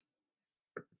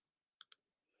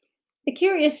The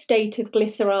curious state of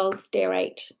glyceryl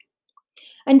stearate.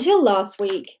 Until last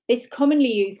week, this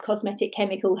commonly used cosmetic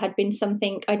chemical had been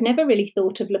something I'd never really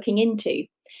thought of looking into.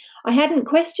 I hadn't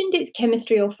questioned its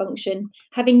chemistry or function,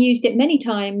 having used it many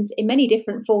times in many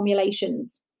different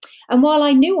formulations. And while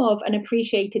I knew of and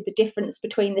appreciated the difference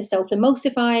between the self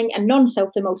emulsifying and non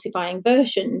self emulsifying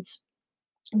versions,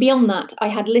 beyond that, I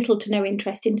had little to no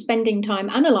interest in spending time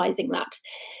analysing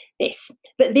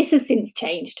but this has since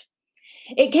changed.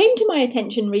 It came to my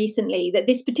attention recently that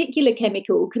this particular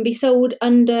chemical can be sold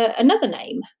under another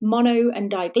name, mono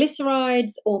and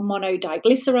diglycerides, or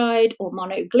monodiglyceride, or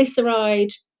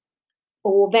monoglyceride,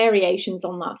 or variations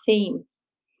on that theme.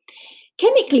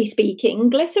 Chemically speaking,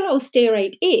 glyceryl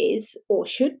stearate is, or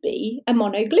should be, a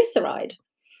monoglyceride.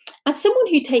 As someone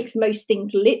who takes most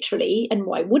things literally, and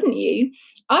why wouldn't you,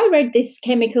 I read this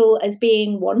chemical as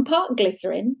being 1 part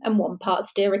glycerin and 1 part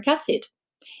stearic acid.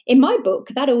 In my book,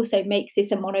 that also makes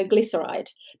this a monoglyceride.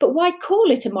 But why call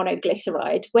it a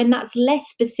monoglyceride when that's less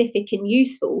specific and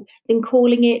useful than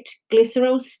calling it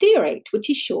glyceryl stearate, which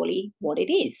is surely what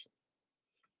it is?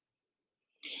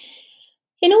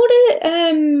 In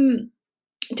order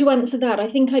to answer that, I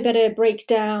think I better break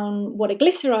down what a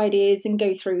glyceride is and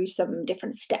go through some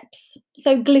different steps.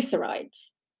 So,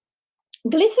 glycerides.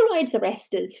 Glycerides are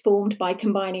esters formed by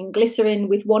combining glycerin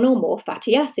with one or more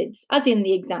fatty acids, as in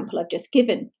the example I've just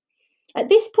given. At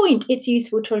this point, it's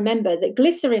useful to remember that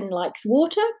glycerin likes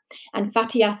water and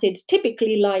fatty acids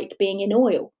typically like being in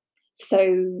oil.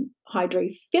 So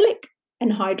hydrophilic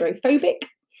and hydrophobic,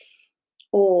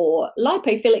 or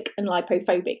lipophilic and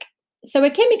lipophobic. So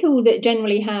a chemical that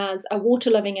generally has a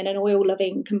water-loving and an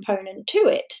oil-loving component to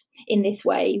it in this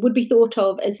way would be thought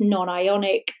of as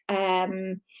non-ionic,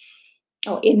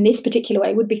 or in this particular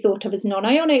way, would be thought of as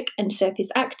non-ionic and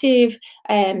surface active,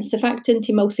 surfactant,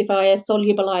 emulsifier,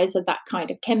 solubilizer, that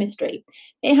kind of chemistry.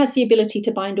 It has the ability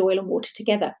to bind oil and water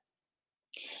together.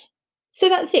 So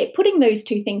that's it. Putting those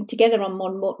two things together on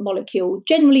one molecule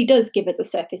generally does give us a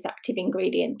surface active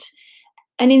ingredient.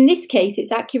 And in this case,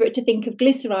 it's accurate to think of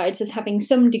glycerides as having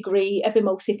some degree of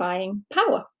emulsifying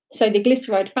power. So the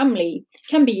glyceride family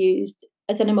can be used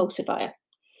as an emulsifier.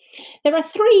 There are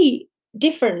 3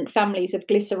 different families of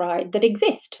glyceride that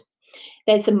exist.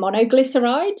 There's the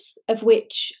monoglycerides, of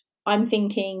which I'm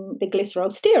thinking the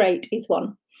glyceryl stearate is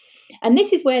one. And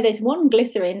this is where there's one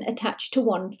glycerin attached to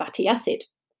one fatty acid.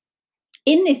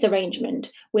 In this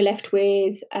arrangement, we're left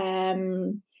with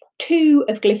 2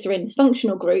 of glycerin's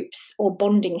functional groups, or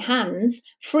bonding hands,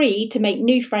 free to make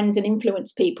new friends and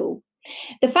influence people.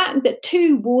 The fact that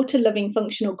 2 water-loving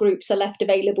functional groups are left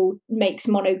available makes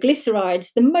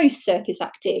monoglycerides the most surface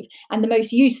active and the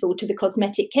most useful to the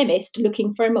cosmetic chemist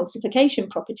looking for emulsification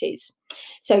properties.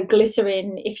 So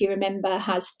glycerin, if you remember,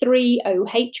 has 3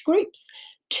 OH groups,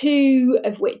 2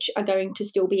 of which are going to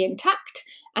still be intact,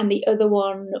 and the other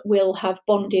one will have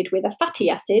bonded with a fatty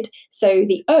acid. So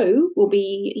the O will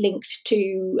be linked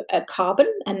to a carbon,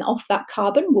 and off that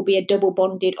carbon will be a double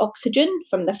bonded oxygen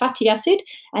from the fatty acid,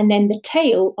 and then the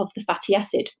tail of the fatty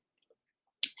acid.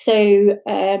 So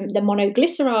the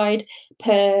monoglyceride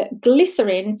per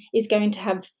glycerin is going to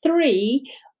have 3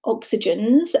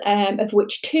 oxygens, of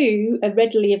which 2 are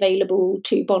readily available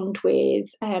to bond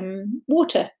with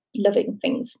water-loving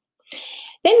things.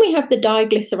 Then we have the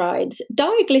diglycerides.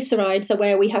 Diglycerides are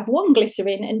where we have 1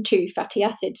 glycerin and 2 fatty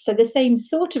acids. So the same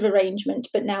sort of arrangement,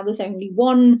 but now there's only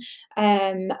 1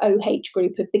 OH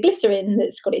group of the glycerin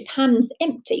that's got its hands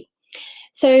empty.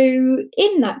 So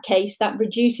in that case, that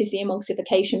reduces the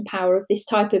emulsification power of this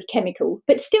type of chemical,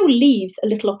 but still leaves a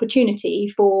little opportunity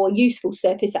for useful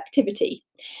surface activity.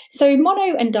 So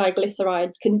mono and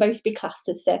diglycerides can both be classed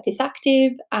as surface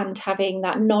active and having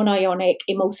that non-ionic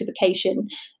emulsification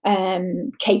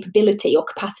capability or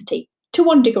capacity to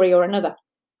one degree or another.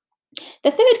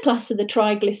 The third class are the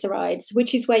triglycerides,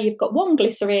 which is where you've got 1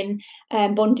 glycerin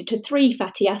bonded to 3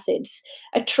 fatty acids.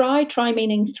 A tri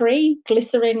meaning 3,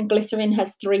 glycerin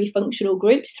has 3 functional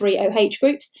groups, 3 OH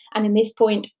groups, and in this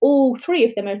point, all 3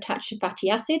 of them are attached to fatty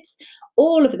acids.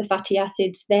 All of the fatty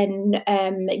acids then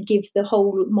give the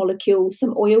whole molecule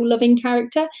some oil-loving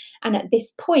character, and at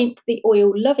this point, the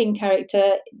oil-loving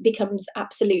character becomes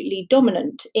absolutely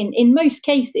dominant in most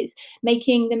cases,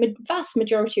 making the vast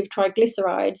majority of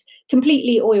triglycerides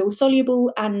completely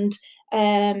oil-soluble and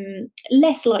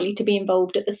less likely to be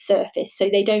involved at the surface, so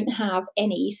they don't have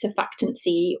any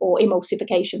surfactancy or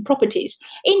emulsification properties.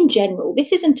 In general,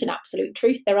 this isn't an absolute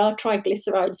truth. There are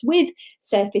triglycerides with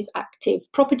surface active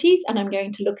properties, and I'm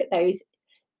going to look at those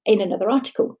in another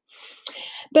article.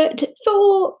 But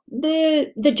for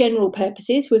the general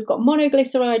purposes, we've got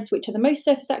monoglycerides, which are the most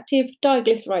surface active,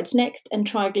 diglycerides next, and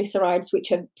triglycerides,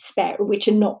 which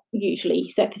are not usually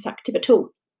surface active at all.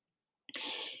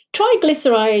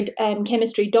 Triglyceride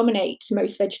chemistry dominates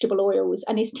most vegetable oils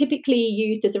and is typically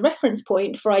used as a reference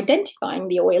point for identifying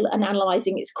the oil and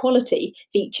analysing its quality,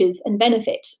 features, and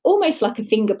benefits, almost like a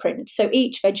fingerprint. So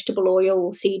each vegetable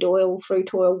oil, seed oil,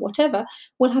 fruit oil, whatever,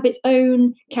 will have its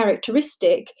own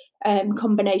characteristic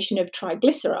combination of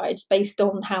triglycerides based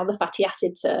on how the fatty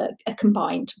acids are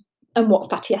combined and what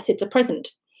fatty acids are present.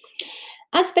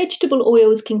 As vegetable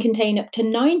oils can contain up to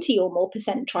 90 or more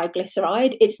 %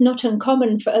 triglyceride, it's not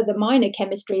uncommon for other minor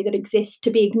chemistry that exists to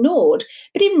be ignored.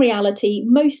 But in reality,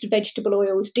 most vegetable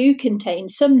oils do contain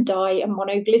some di and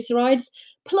monoglycerides,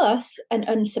 plus an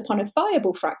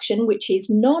unsaponifiable fraction, which is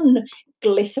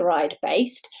non-glyceride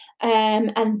based,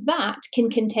 and that can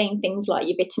contain things like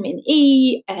your vitamin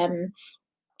E,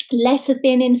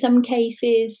 lecithin in some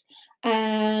cases,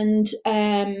 and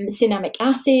cinnamic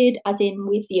acid, as in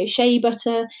with the shea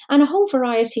butter, and a whole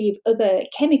variety of other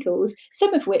chemicals,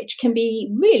 some of which can be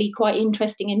really quite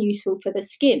interesting and useful for the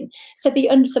skin. So the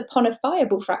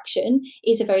unsaponifiable fraction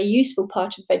is a very useful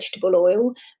part of vegetable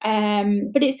oil,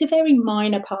 but it's a very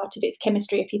minor part of its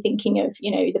chemistry if you're thinking of,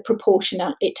 the proportion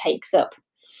it takes up.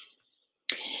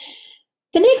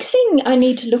 The next thing I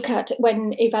need to look at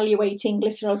when evaluating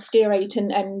glyceryl stearate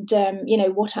and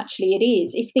what actually it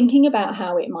is thinking about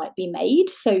how it might be made.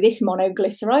 So this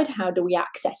monoglyceride, how do we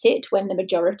access it when the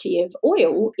majority of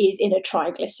oil is in a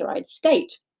triglyceride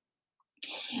state?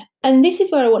 And this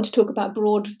is where I want to talk about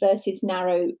broad versus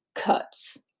narrow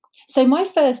cuts. So my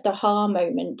first aha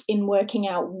moment in working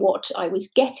out what I was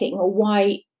getting, or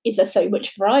why is there so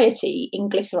much variety in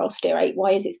glyceryl stearate?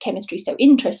 Why is its chemistry so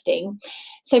interesting?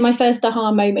 So my first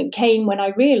aha moment came when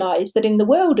I realised that in the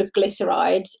world of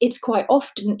glycerides, it's quite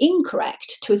often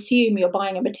incorrect to assume you're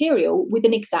buying a material with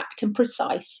an exact and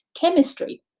precise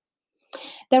chemistry.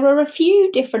 There are a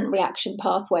few different reaction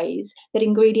pathways that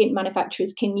ingredient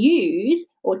manufacturers can use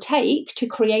or take to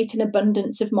create an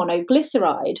abundance of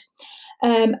monoglyceride.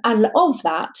 And of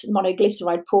that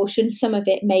monoglyceride portion, some of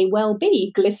it may well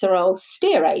be glyceryl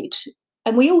stearate.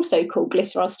 And we also call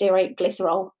glyceryl stearate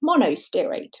glyceryl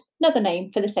monostearate, another name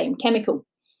for the same chemical.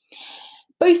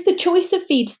 Both the choice of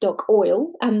feedstock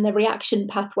oil and the reaction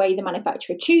pathway the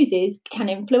manufacturer chooses can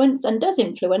influence and does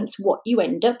influence what you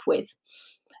end up with.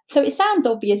 So it sounds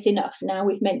obvious enough now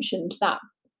we've mentioned that.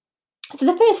 So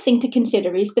the first thing to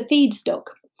consider is the feedstock.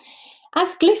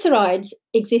 As glycerides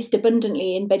exist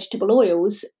abundantly in vegetable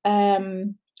oils are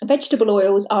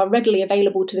readily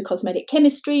available to the cosmetic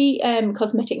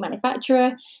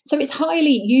manufacturer. So it's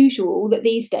highly usual that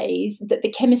these days that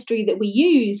the chemistry that we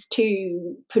use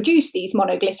to produce these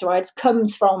monoglycerides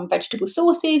comes from vegetable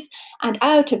sources, and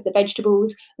out of the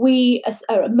vegetables,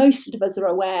 most of us are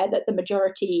aware that the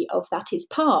majority of that is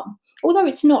palm, although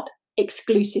it's not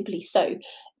exclusively so.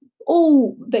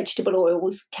 All vegetable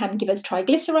oils can give us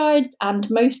triglycerides, and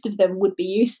most of them would be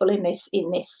useful in this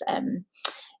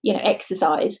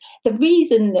exercise. The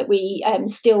reason that we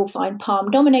still find palm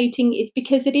dominating is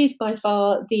because it is by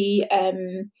far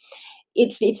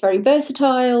it's very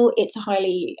versatile. It's a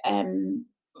highly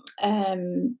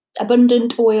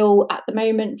abundant oil at the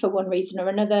moment for one reason or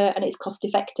another, and it's cost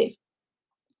effective.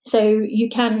 So you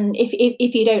can,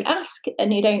 if you don't ask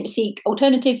and you don't seek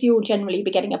alternatives, you'll generally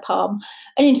be getting a palm,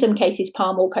 and in some cases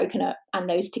palm or coconut and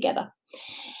those together.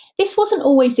 This wasn't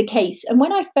always the case, and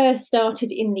when I first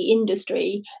started in the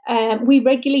industry, we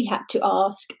regularly had to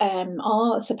ask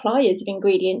our suppliers of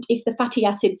ingredient if the fatty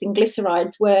acids and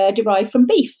glycerides were derived from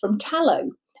beef, from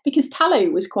tallow, because tallow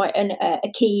was quite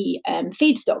a key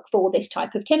feedstock for this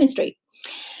type of chemistry.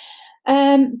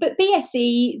 But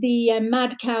BSE, the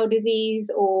mad cow disease,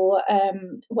 or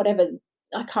whatever,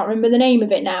 I can't remember the name of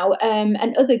it now,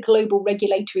 and other global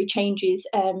regulatory changes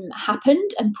happened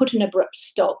and put an abrupt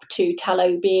stop to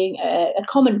tallow being a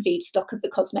common feedstock of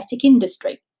the cosmetic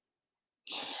industry.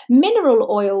 Mineral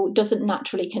oil doesn't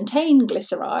naturally contain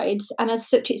glycerides, and as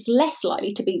such it's less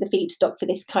likely to be the feedstock for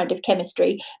this kind of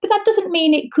chemistry, but that doesn't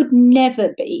mean it could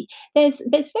never be. There's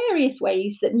various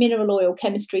ways that mineral oil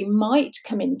chemistry might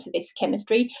come into this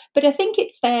chemistry, but I think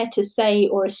it's fair to say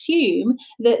or assume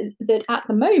that at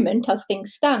the moment, as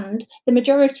things stand, the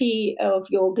majority of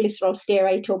your glyceryl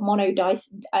stearate or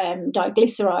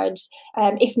monoglycerides,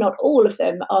 if not all of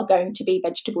them, are going to be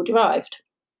vegetable derived.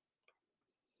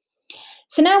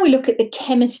 So now we look at the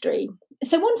chemistry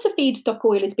So once a feedstock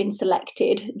oil has been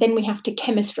selected, then we have to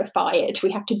chemistrify it.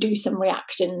 We have to do some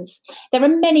reactions. There are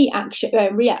many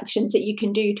reactions that you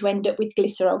can do to end up with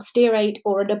glyceryl stearate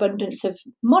or an abundance of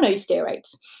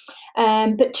monostearates.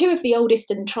 But two of the oldest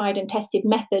and tried and tested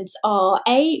methods are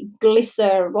A,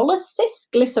 glycerolysis,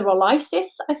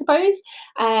 I suppose,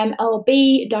 or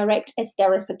B, direct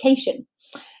esterification.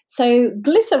 So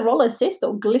glycerolysis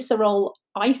or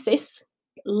glycerolysis,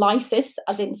 lysis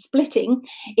as in splitting,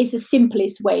 is the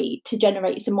simplest way to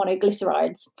generate some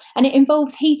monoglycerides, and it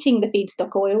involves heating the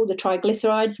feedstock oil, the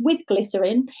triglycerides, with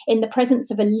glycerin in the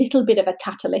presence of a little bit of a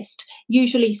catalyst,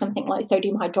 usually something like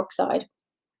sodium hydroxide.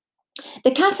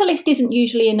 The catalyst isn't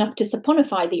usually enough to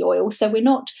saponify the oil, so we're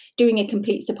not doing a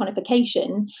complete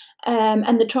saponification,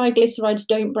 and the triglycerides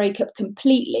don't break up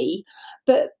completely.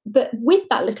 But with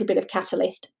that little bit of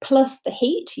catalyst, plus the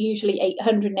heat, usually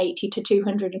 880 to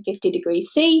 250 degrees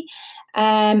C,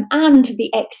 and the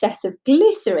excess of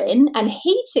glycerin, and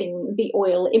heating the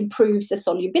oil improves the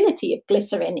solubility of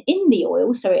glycerin in the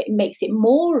oil, so it makes it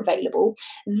more available.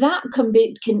 That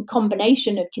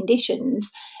combination of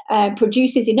conditions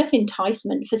produces enough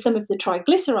enticement for some of the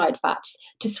triglyceride fats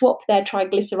to swap their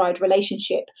triglyceride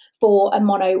relationship for a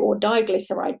mono or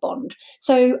diglyceride bond.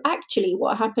 So actually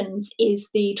what happens is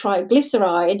the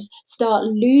triglycerides start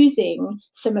losing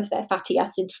some of their fatty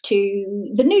acids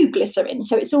to the new glycerin.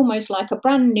 So it's almost like a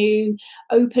brand new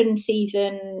open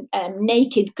season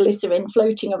naked glycerin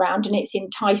floating around, and it's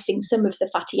enticing some of the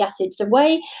fatty acids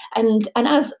away. And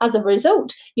as a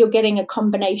result, you're getting a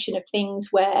combination of things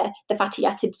where the fatty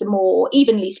acids are more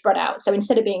evenly spread out. So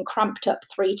instead of being cramped up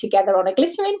 3 together on a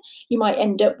glycerin, you might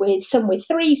end up with some with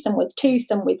 3, some with 2,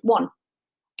 some with 1.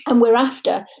 And we're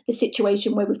after the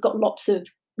situation where we've got lots of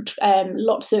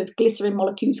glycerin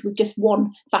molecules with just one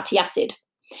fatty acid.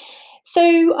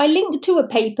 So I linked to a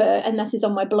paper, and this is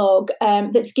on my blog,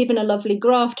 that's given a lovely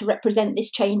graph to represent this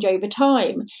change over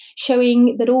time,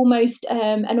 showing that almost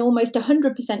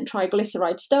 100%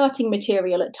 triglyceride starting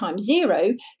material at time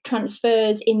 0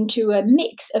 transfers into a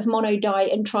mix of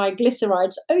monodi and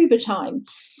triglycerides over time.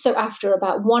 So after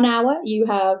about 1 hour, you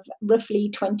have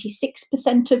roughly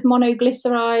 26% of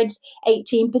monoglycerides,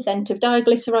 18% of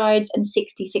diglycerides, and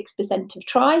 66% of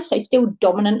tri, so still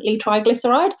dominantly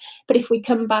triglyceride. But if we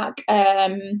come back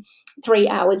 3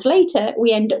 hours later,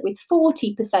 we end up with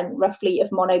 40% roughly of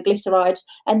monoglycerides,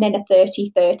 and then a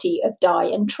 30-30 of di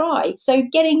and tri. So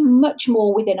getting much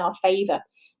more within our favour.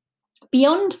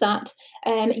 Beyond that,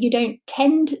 you don't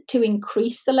tend to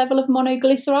increase the level of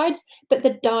monoglycerides, but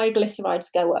the diglycerides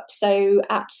go up. So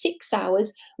at 6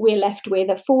 hours, we're left with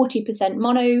a 40%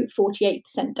 mono,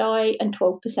 48% di, and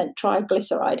 12%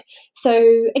 triglyceride.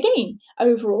 So again,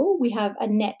 overall, we have a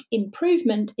net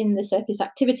improvement in the surface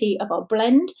activity of our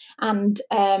blend, and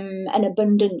an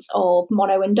abundance of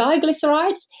mono and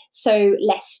diglycerides, so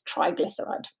less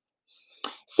triglyceride.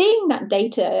 Seeing that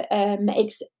data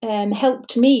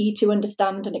helped me to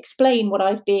understand and explain what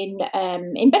I've been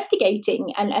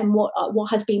investigating, and what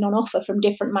has been on offer from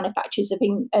different manufacturers of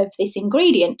this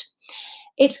ingredient.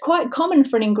 It's quite common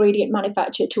for an ingredient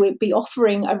manufacturer to be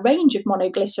offering a range of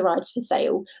monoglycerides for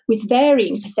sale with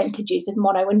varying percentages of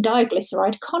mono and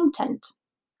diglyceride content.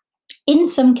 In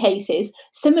some cases,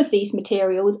 some of these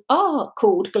materials are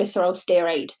called glyceryl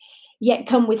stearate, yet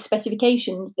come with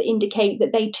specifications that indicate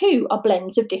that they too are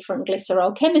blends of different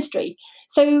glycerol chemistry.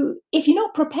 So if you're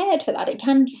not prepared for that, it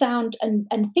can sound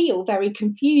and feel very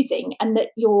confusing, and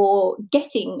that you're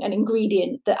getting an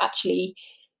ingredient that actually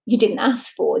you didn't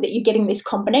ask for, that you're getting this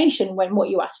combination when what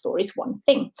you asked for is one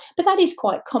thing. But that is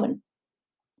quite common.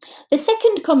 The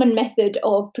second common method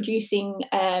of producing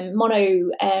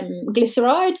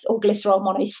monoglycerides, or glycerol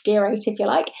monostearate if you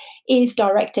like, is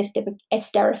direct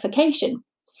esterification.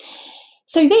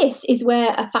 So this is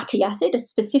where a fatty acid, a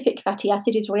specific fatty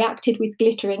acid, is reacted with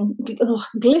glycerin,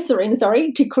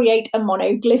 to create a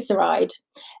monoglyceride.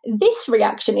 This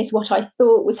reaction is what I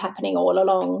thought was happening all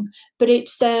along, but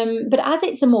as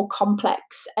it's a more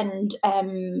complex and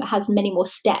has many more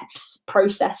steps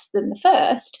processed than the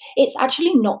first, it's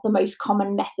actually not the most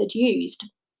common method used.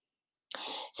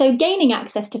 So gaining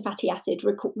access to fatty acids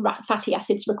requires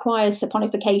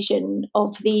saponification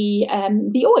of the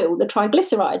oil, the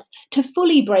triglycerides, to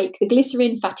fully break the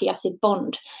glycerin fatty acid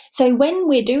bond. So when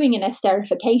we're doing an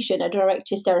esterification, a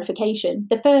direct esterification,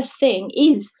 the first thing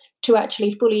is to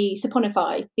actually fully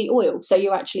saponify the oil. So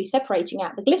you're actually separating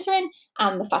out the glycerin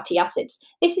and the fatty acids.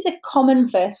 This is a common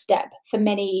first step for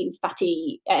many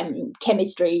fatty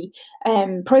chemistry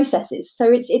processes.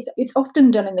 So it's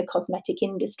often done in the cosmetic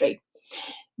industry.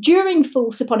 During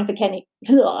full saponification,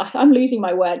 I'm losing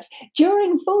my words.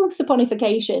 During full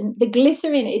saponification, the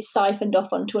glycerin is siphoned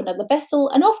off onto another vessel,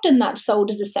 and often that's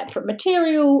sold as a separate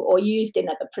material or used in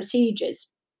other procedures.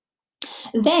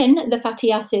 Then the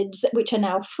fatty acids, which are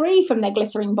now free from their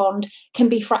glycerin bond, can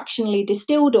be fractionally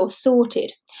distilled or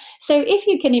sorted. So if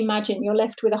you can imagine, you're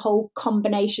left with a whole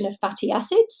combination of fatty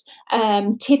acids,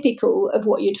 typical of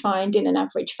what you'd find in an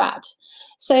average fat.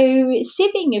 So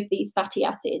sieving of these fatty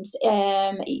acids,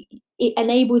 it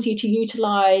enables you to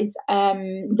utilize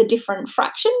the different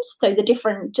fractions, so the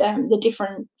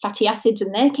different fatty acids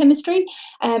and their chemistry,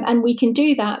 and we can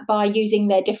do that by using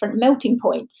their different melting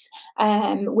points,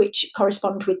 which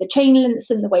correspond with the chain lengths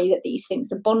and the way that these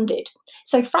things are bonded.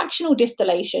 So fractional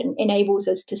distillation enables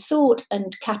us to sort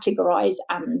and categorize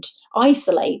and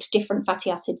isolate different fatty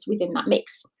acids within that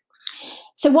mix.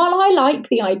 So while I like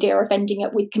the idea of ending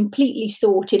up with completely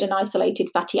sorted and isolated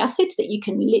fatty acids that you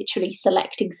can literally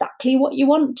select exactly what you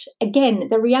want, again,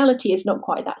 the reality is not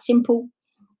quite that simple.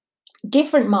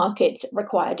 Different markets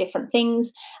require different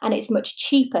things, and it's much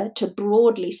cheaper to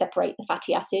broadly separate the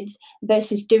fatty acids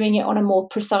versus doing it on a more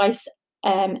precise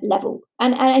level.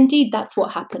 And indeed, that's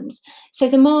what happens. So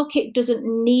the market doesn't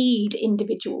need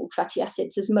individual fatty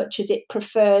acids as much as it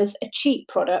prefers a cheap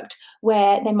product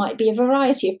where there might be a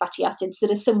variety of fatty acids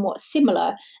that are somewhat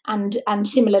similar and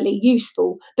similarly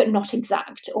useful, but not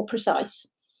exact or precise.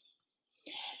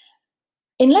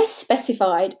 Unless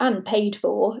specified and paid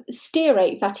for,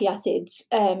 stearate fatty acids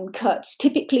cuts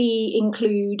typically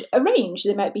include a range.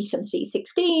 There might be some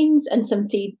C16s and some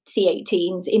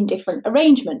C18s in different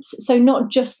arrangements, so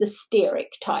not just the stearic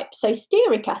type. So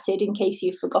stearic acid, in case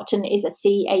you've forgotten, is a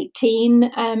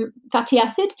C18 fatty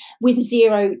acid with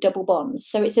 0 double bonds.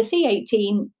 So it's a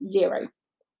C18 0.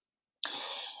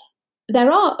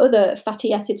 There are other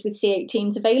fatty acids with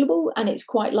C18s available, and it's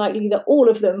quite likely that all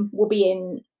of them will be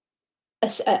in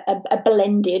a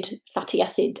blended fatty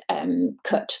acid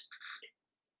cut.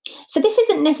 So this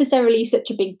isn't necessarily such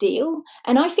a big deal,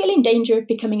 and I feel in danger of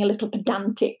becoming a little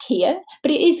pedantic here,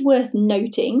 but it is worth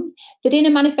noting that in a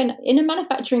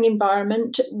manufacturing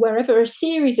environment, wherever a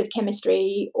series of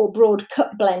chemistry or broad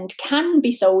cut blend can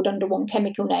be sold under one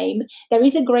chemical name, there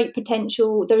is a greater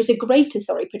potential for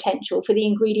the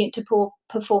ingredient to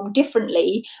perform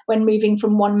differently when moving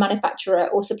from one manufacturer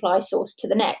or supply source to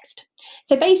the next.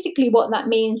 So basically what that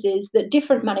means is that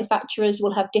different manufacturers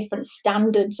will have different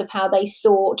standards of how they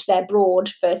sort their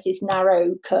broad versus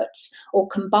narrow cuts or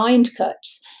combined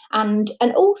cuts, and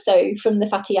also from the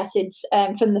fatty acids,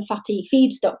 from the fatty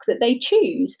feedstock that they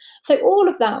choose. So all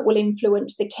of that will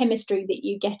influence the chemistry that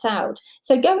you get out.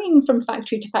 So going from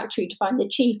factory to factory to find the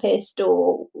cheapest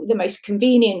or the most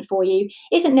convenient for you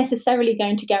isn't necessarily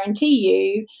going to guarantee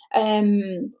you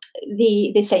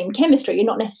the same chemistry. You're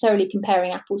not necessarily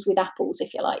comparing apples with apples,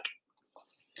 if you like.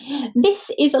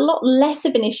 This is a lot less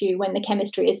of an issue when the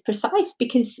chemistry is precise,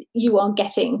 because you are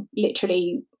getting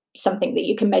literally something that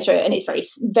you can measure, and it's very,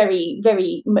 very,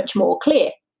 very much more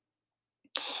clear.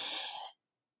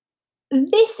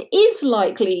 This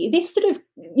sort of,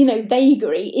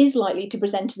 vagary is likely to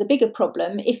present as a bigger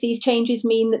problem if these changes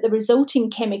mean that the resulting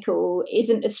chemical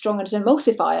isn't as strong as an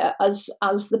emulsifier as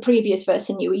the previous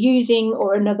version you were using,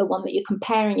 or another one that you're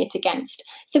comparing it against.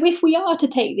 So if we are to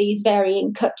take these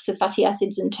varying cuts of fatty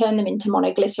acids and turn them into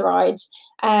monoglycerides,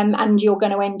 and you're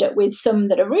going to end up with some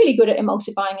that are really good at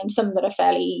emulsifying and some that are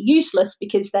fairly useless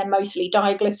because they're mostly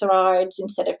diglycerides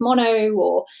instead of mono,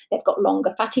 or they've got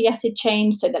longer fatty acid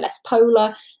chains, so they're less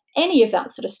polar. Any of that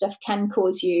sort of stuff can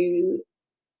cause you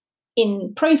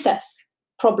in process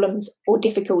problems or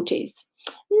difficulties.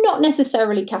 Not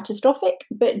necessarily catastrophic,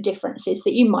 but differences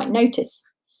that you might notice.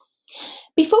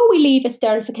 Before we leave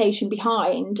esterification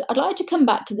behind, I'd like to come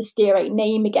back to the stearate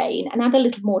name again and add a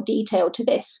little more detail to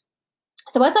this.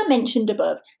 So as I mentioned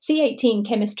above, C18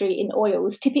 chemistry in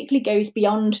oils typically goes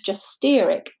beyond just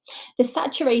stearic, the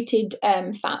saturated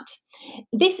fat.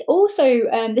 This also,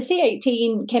 the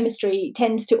C18 chemistry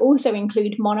tends to also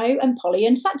include mono and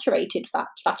polyunsaturated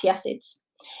fatty acids.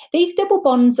 These double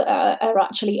bonds are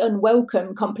actually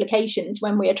unwelcome complications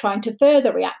when we are trying to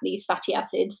further react these fatty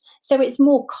acids, so it's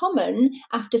more common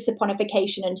after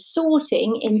saponification and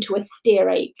sorting into a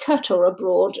stearate cut or a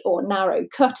broad or narrow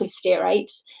cut of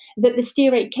stearates that the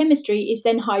stearate chemistry is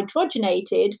then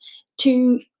hydrogenated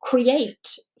to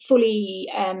create fully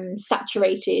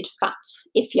saturated fats,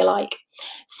 if you like.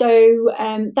 So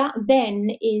that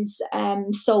then is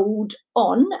sold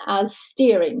on as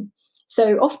stearin.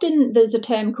 So often there's a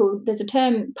term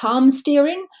palm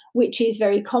stearin, which is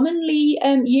very commonly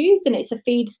used, and it's a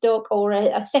feedstock or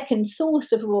a second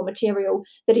source of raw material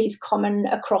that is common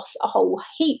across a whole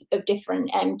heap of different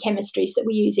chemistries that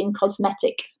we use in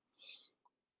cosmetics.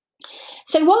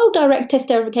 So while direct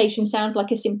esterification sounds like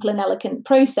a simple and elegant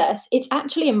process, it's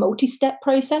actually a multi-step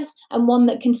process, and one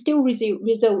that can still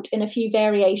result in a few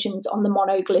variations on the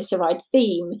monoglyceride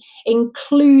theme,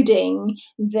 including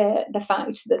the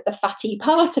fact that the fatty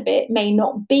part of it may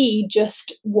not be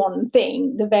just one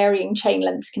thing. The varying chain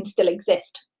lengths can still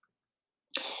exist.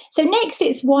 So next,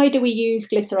 it's why do we use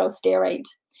glyceryl stearate?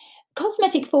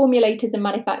 Cosmetic formulators and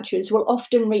manufacturers will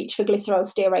often reach for glyceryl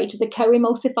stearate as a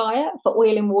co-emulsifier for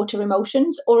oil and water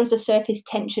emulsions, or as a surface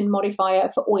tension modifier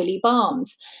for oily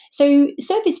balms. So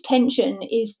surface tension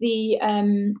is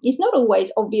not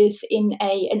always obvious in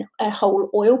a whole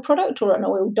oil product or an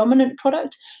oil dominant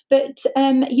product, but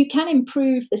you can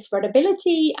improve the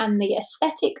spreadability and the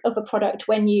aesthetic of a product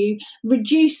when you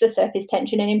reduce the surface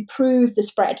tension and improve the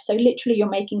spread. So literally you're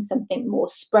making something more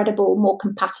spreadable, more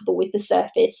compatible with the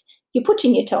surface you're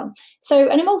putting it on. So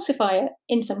an emulsifier,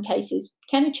 in some cases,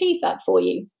 can achieve that for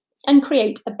you and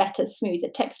create a better, smoother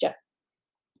texture.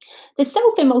 The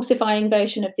self-emulsifying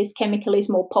version of this chemical is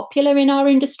more popular in our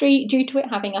industry due to it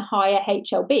having a higher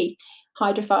HLB,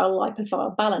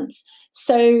 hydrophile-lipophile balance.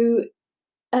 So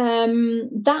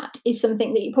that is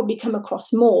something that you probably come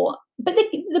across more. But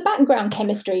the background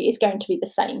chemistry is going to be the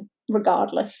same,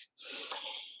 regardless.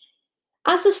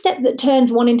 As the step that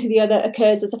turns one into the other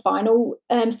occurs as a final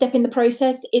step in the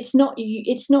process, it's not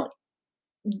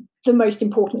the most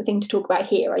important thing to talk about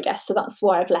here, I guess, so that's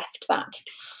why I've left that.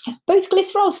 Both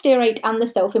glyceryl stearate and the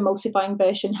self-emulsifying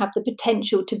version have the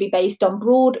potential to be based on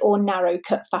broad or narrow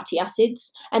cut fatty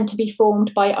acids and to be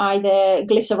formed by either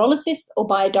glycerolysis or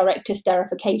by direct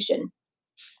esterification.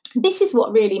 This is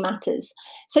what really matters.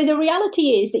 So the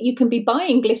reality is that you can be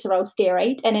buying glyceryl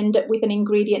stearate and end up with an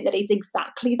ingredient that is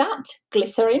exactly that,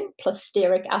 glycerin plus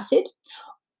stearic acid.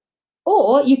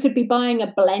 Or you could be buying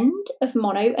a blend of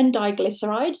mono and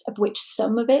diglycerides, of which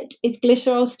some of it is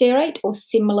glyceryl stearate or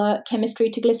similar chemistry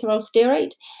to glyceryl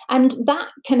stearate. And that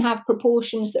can have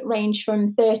proportions that range from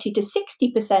 30 to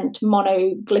 60%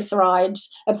 monoglycerides,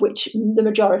 of which the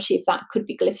majority of that could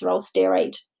be glyceryl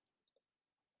stearate.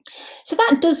 So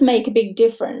that does make a big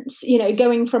difference,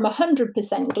 going from 100%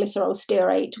 glyceryl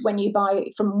stearate when you buy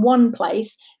it from one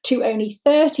place to only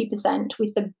 30%,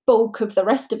 with the bulk of the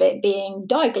rest of it being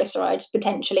diglycerides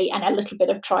potentially and a little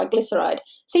bit of triglyceride.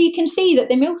 So you can see that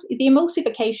the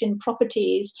emulsification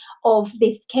properties of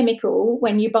this chemical,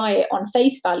 when you buy it on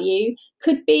face value,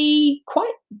 could be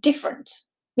quite different.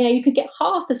 You could get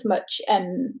half as much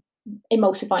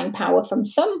emulsifying power from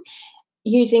some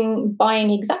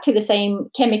buying exactly the same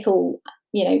chemical,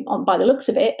 by the looks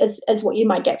of it, as what you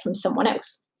might get from someone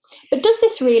else. But does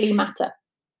this really matter?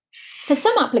 For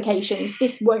some applications,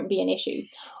 this won't be an issue.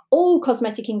 All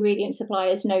cosmetic ingredient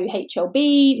suppliers know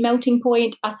HLB, melting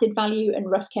point, acid value, and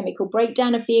rough chemical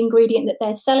breakdown of the ingredient that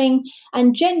they're selling.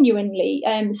 And generally,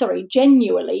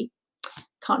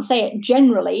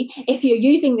 if you're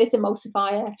using this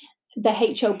emulsifier, the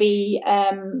HLB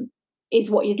is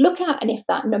what you'd look at, and if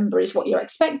that number is what you're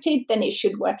expected, then it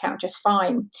should work out just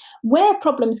fine. Where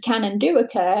problems can and do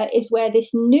occur is where this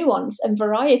nuance and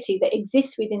variety that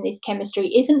exists within this chemistry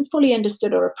isn't fully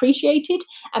understood or appreciated,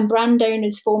 and brand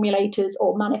owners, formulators,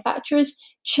 or manufacturers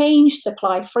change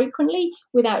supply frequently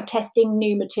without testing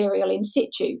new material in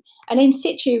situ. And in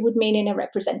situ would mean in a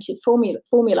representative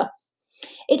formula.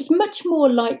 It's much more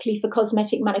likely for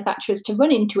cosmetic manufacturers to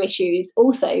run into issues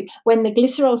also when the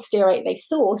glyceryl stearate they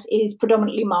source is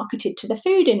predominantly marketed to the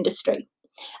food industry.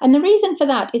 And the reason for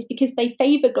that is because they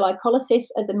favour glycolysis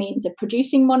as a means of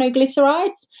producing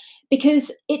monoglycerides,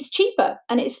 because it's cheaper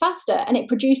and it's faster and it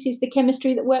produces the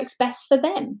chemistry that works best for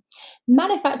them.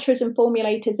 Manufacturers and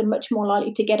formulators are much more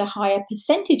likely to get a higher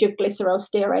percentage of glyceryl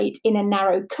stearate in a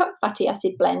narrow cut fatty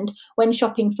acid blend when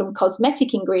shopping from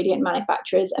cosmetic ingredient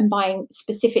manufacturers and buying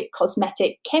specific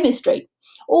cosmetic chemistry,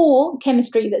 or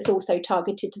chemistry that's also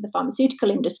targeted to the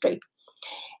pharmaceutical industry.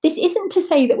 This isn't to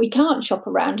say that we can't shop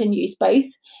around and use both,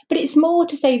 but it's more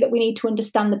to say that we need to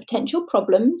understand the potential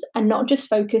problems and not just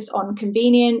focus on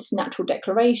convenience, natural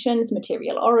declarations,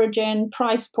 material origin,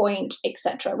 price point,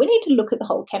 etc. We need to look at the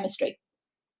whole chemistry.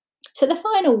 So the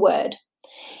final word: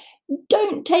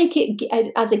 don't take it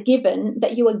as a given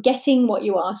that you are getting what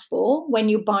you ask for when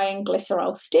you're buying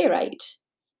glyceryl stearate.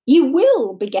 You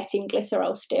will be getting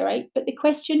glyceryl stearate, but the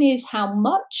question is how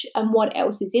much and what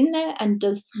else is in there, and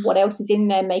does what else is in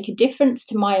there make a difference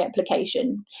to my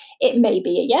application? It may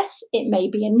be a yes, it may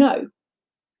be a no.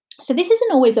 So this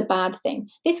isn't always a bad thing.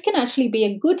 This can actually be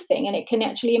a good thing, and it can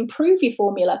actually improve your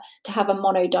formula to have a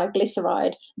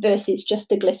monodiglyceride versus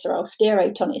just a glyceryl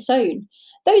stearate on its own.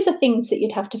 Those are things that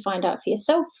you'd have to find out for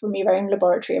yourself from your own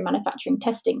laboratory and manufacturing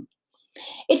testing.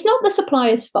 It's not the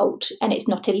supplier's fault, and it's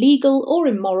not illegal or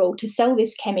immoral to sell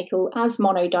this chemical as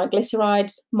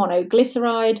monodiglycerides,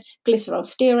 monoglyceride, glyceryl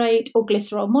stearate, or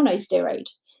glyceryl monostearate.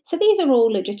 So these are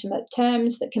all legitimate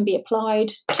terms that can be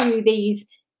applied to these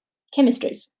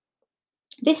chemistries.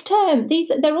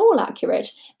 They're all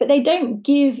accurate, but they don't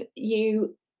give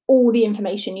you all the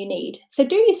information you need. So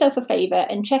do yourself a favour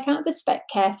and check out the spec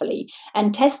carefully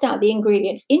and test out the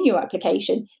ingredients in your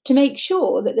application to make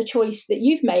sure that the choice that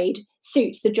you've made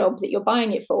suits the job that you're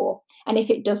buying it for. And if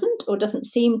it doesn't or doesn't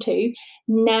seem to,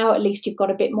 now at least you've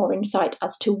got a bit more insight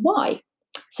as to why.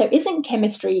 So isn't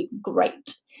chemistry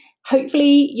great?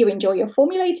 Hopefully you enjoy your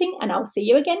formulating, and I'll see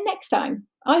you again next time.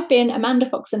 I've been Amanda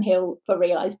Foxon Hill for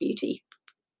Realise Beauty.